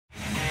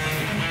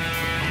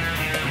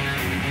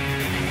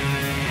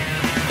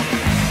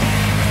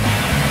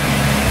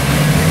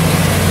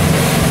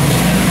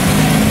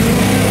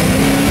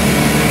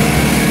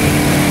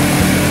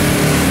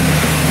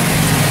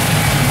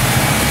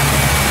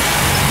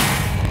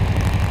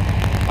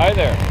Hi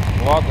there,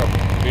 and welcome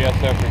to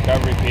BSF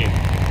Recovery Team.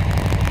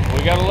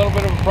 We got a little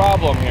bit of a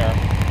problem here.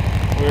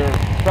 We're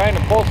trying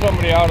to pull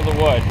somebody out of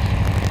the woods,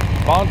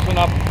 bouncing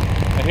up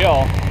a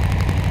hill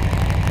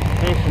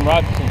through some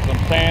ruts and some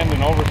sand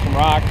and over some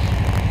rocks.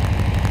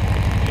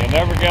 You'll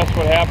never guess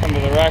what happened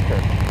to the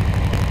wrecker.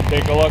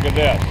 Take a look at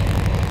this.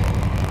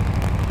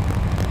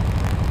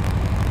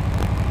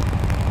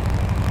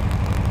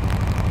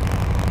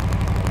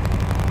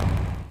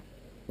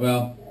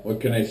 Well, what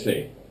can I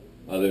say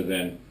other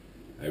than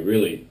I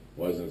really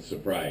wasn't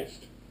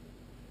surprised.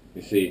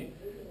 You see,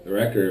 the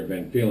wrecker had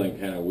been feeling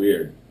kind of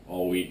weird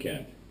all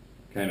weekend.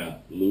 Kind of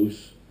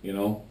loose, you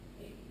know?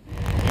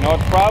 You know what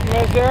the problem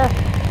is there?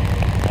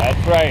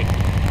 That's right,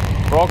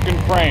 broken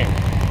frame.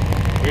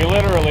 We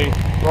literally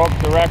broke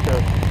the wrecker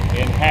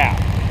in half.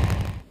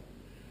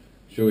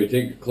 Shall we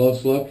take a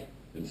close look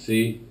and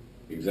see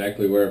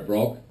exactly where it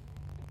broke?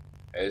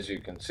 As you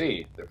can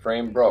see, the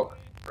frame broke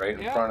right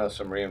in front of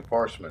some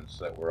reinforcements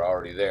that were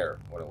already there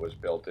when it was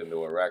built into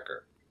a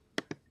wrecker.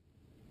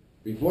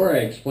 Before I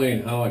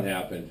explain how it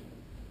happened,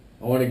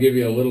 I want to give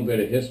you a little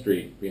bit of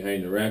history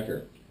behind the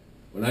wrecker.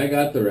 When I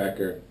got the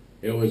wrecker,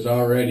 it was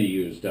already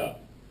used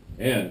up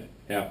and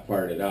half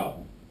parted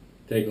out.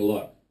 Take a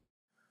look.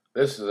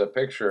 This is a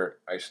picture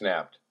I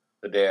snapped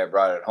the day I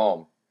brought it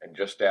home and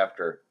just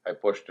after I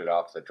pushed it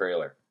off the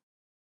trailer.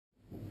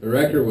 The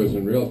wrecker was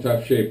in real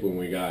tough shape when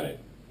we got it,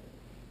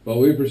 but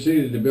we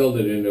proceeded to build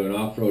it into an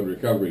off-road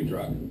recovery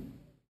truck.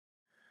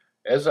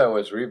 As I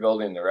was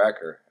rebuilding the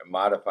wrecker and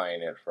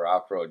modifying it for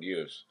off-road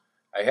use,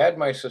 I had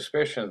my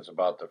suspicions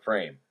about the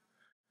frame.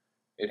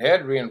 It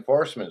had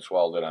reinforcements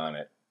welded on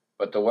it,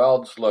 but the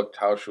welds looked,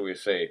 how shall we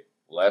say,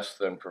 less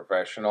than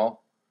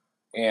professional.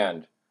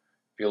 And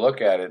if you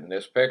look at it in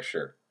this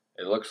picture,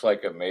 it looks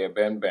like it may have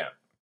been bent.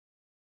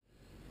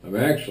 I'm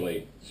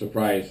actually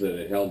surprised that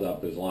it held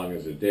up as long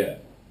as it did.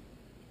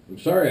 I'm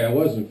sorry I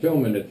wasn't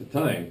filming at the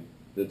time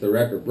that the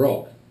wrecker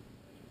broke,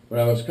 but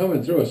I was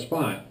coming through a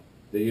spot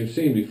that you've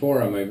seen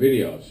before on my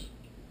videos.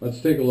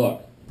 Let's take a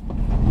look.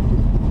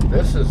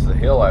 This is the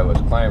hill I was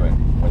climbing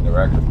when the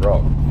wrecker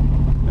broke.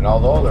 And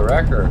although the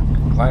wrecker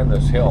can climb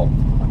this hill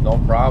with no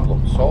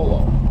problem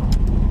solo,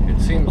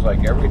 it seems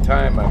like every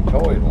time I'm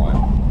towing one,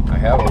 I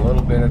have a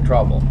little bit of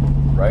trouble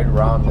right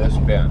around this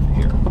bend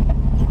here.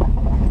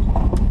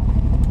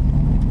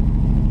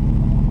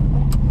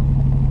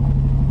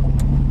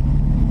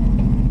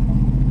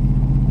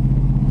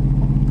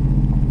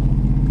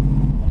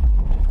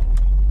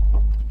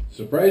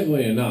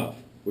 Surprisingly enough,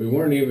 we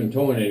weren't even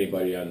towing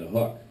anybody on the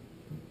hook.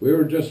 We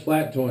were just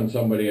flat towing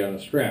somebody on a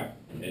strap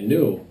and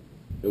knew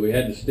that we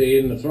had to stay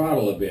in the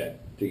throttle a bit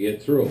to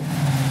get through.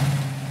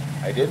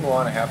 I didn't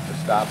want to have to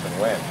stop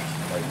and winch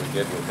like we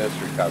did with this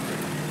recovery,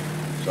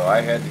 so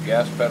I had the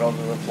gas pedal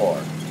to the floor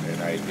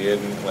and I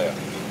didn't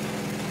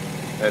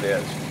lift. That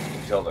is,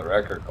 until the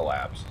wrecker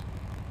collapsed.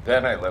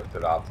 Then I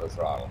lifted off the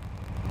throttle.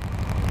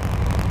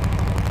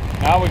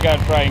 Now we got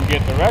to try and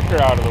get the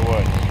wrecker out of the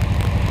woods.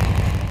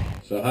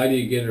 So how do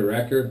you get a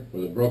wrecker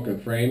with a broken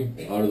frame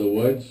out of the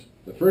woods?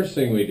 The first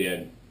thing we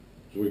did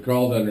was we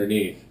crawled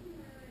underneath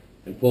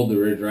and pulled the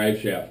rear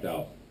drive shaft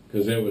out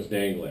because it was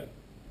dangling.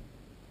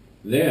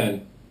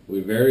 Then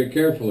we very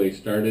carefully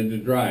started to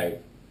drive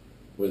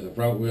with the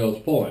front wheels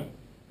pulling.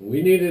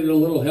 We needed a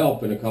little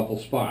help in a couple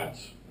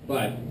spots,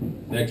 but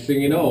next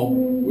thing you know,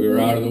 we were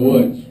out of the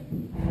woods.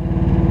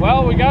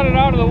 Well, we got it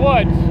out of the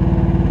woods.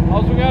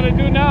 All we got to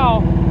do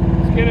now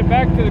is get it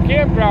back to the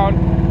campground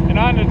and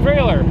on the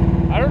trailer.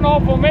 I don't know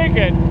if we'll make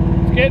it.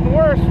 It's getting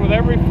worse with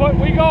every foot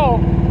we go.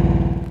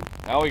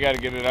 Now we got to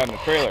get it on the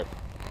trailer.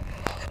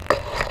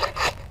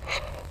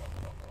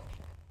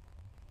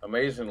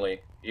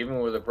 Amazingly, even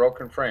with a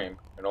broken frame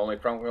and only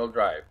front-wheel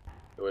drive,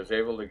 it was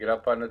able to get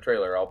up on the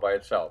trailer all by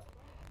itself.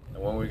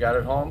 And when we got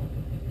it home,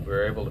 we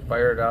were able to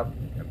fire it up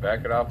and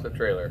back it off the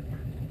trailer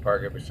and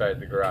park it beside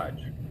the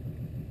garage.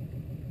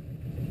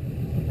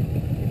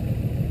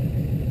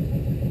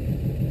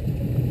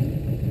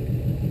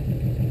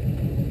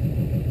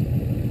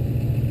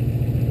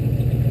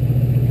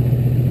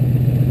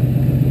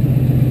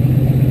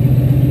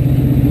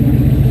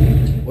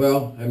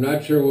 Well, I'm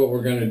not sure what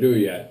we're going to do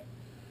yet.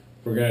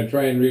 If we're going to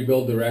try and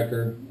rebuild the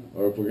wrecker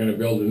or if we're going to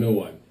build a new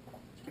one.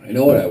 I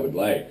know what I would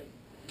like.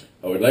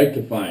 I would like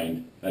to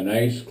find a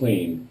nice,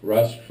 clean,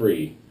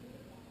 rust-free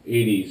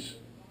 80s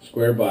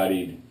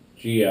square-bodied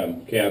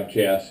GM cab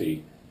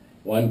chassis,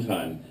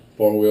 1-ton,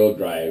 4-wheel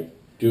drive,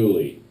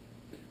 dually,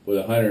 with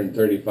a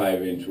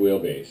 135-inch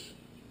wheelbase.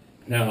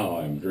 Now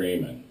I'm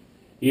dreaming.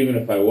 Even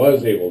if I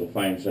was able to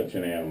find such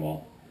an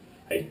animal,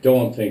 I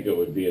don't think it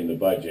would be in the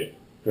budget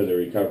for the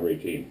recovery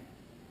team.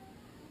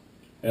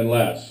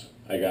 Unless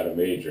I got a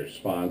major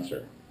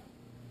sponsor.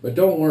 But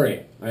don't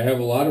worry, I have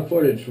a lot of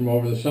footage from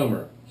over the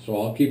summer,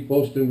 so I'll keep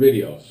posting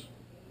videos.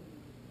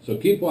 So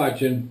keep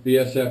watching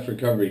BSF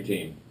Recovery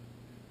Team,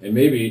 and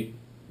maybe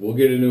we'll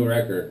get a new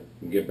wrecker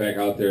and get back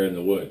out there in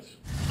the woods.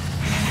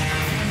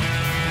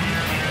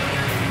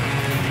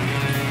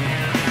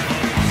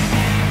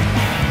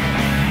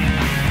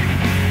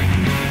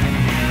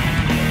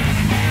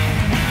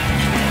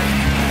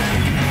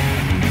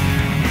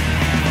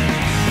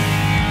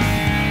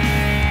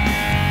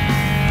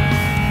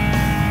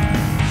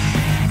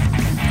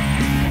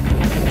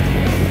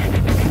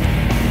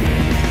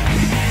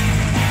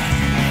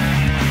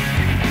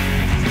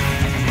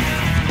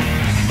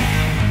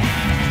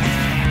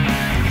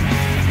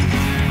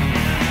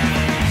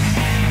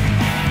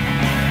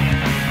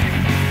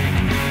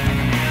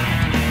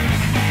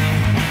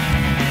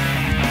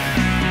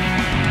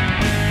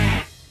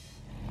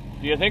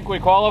 you think we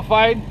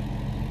qualified?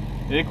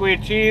 You think we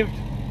achieved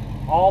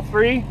all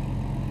three?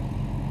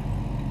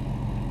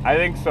 I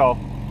think so.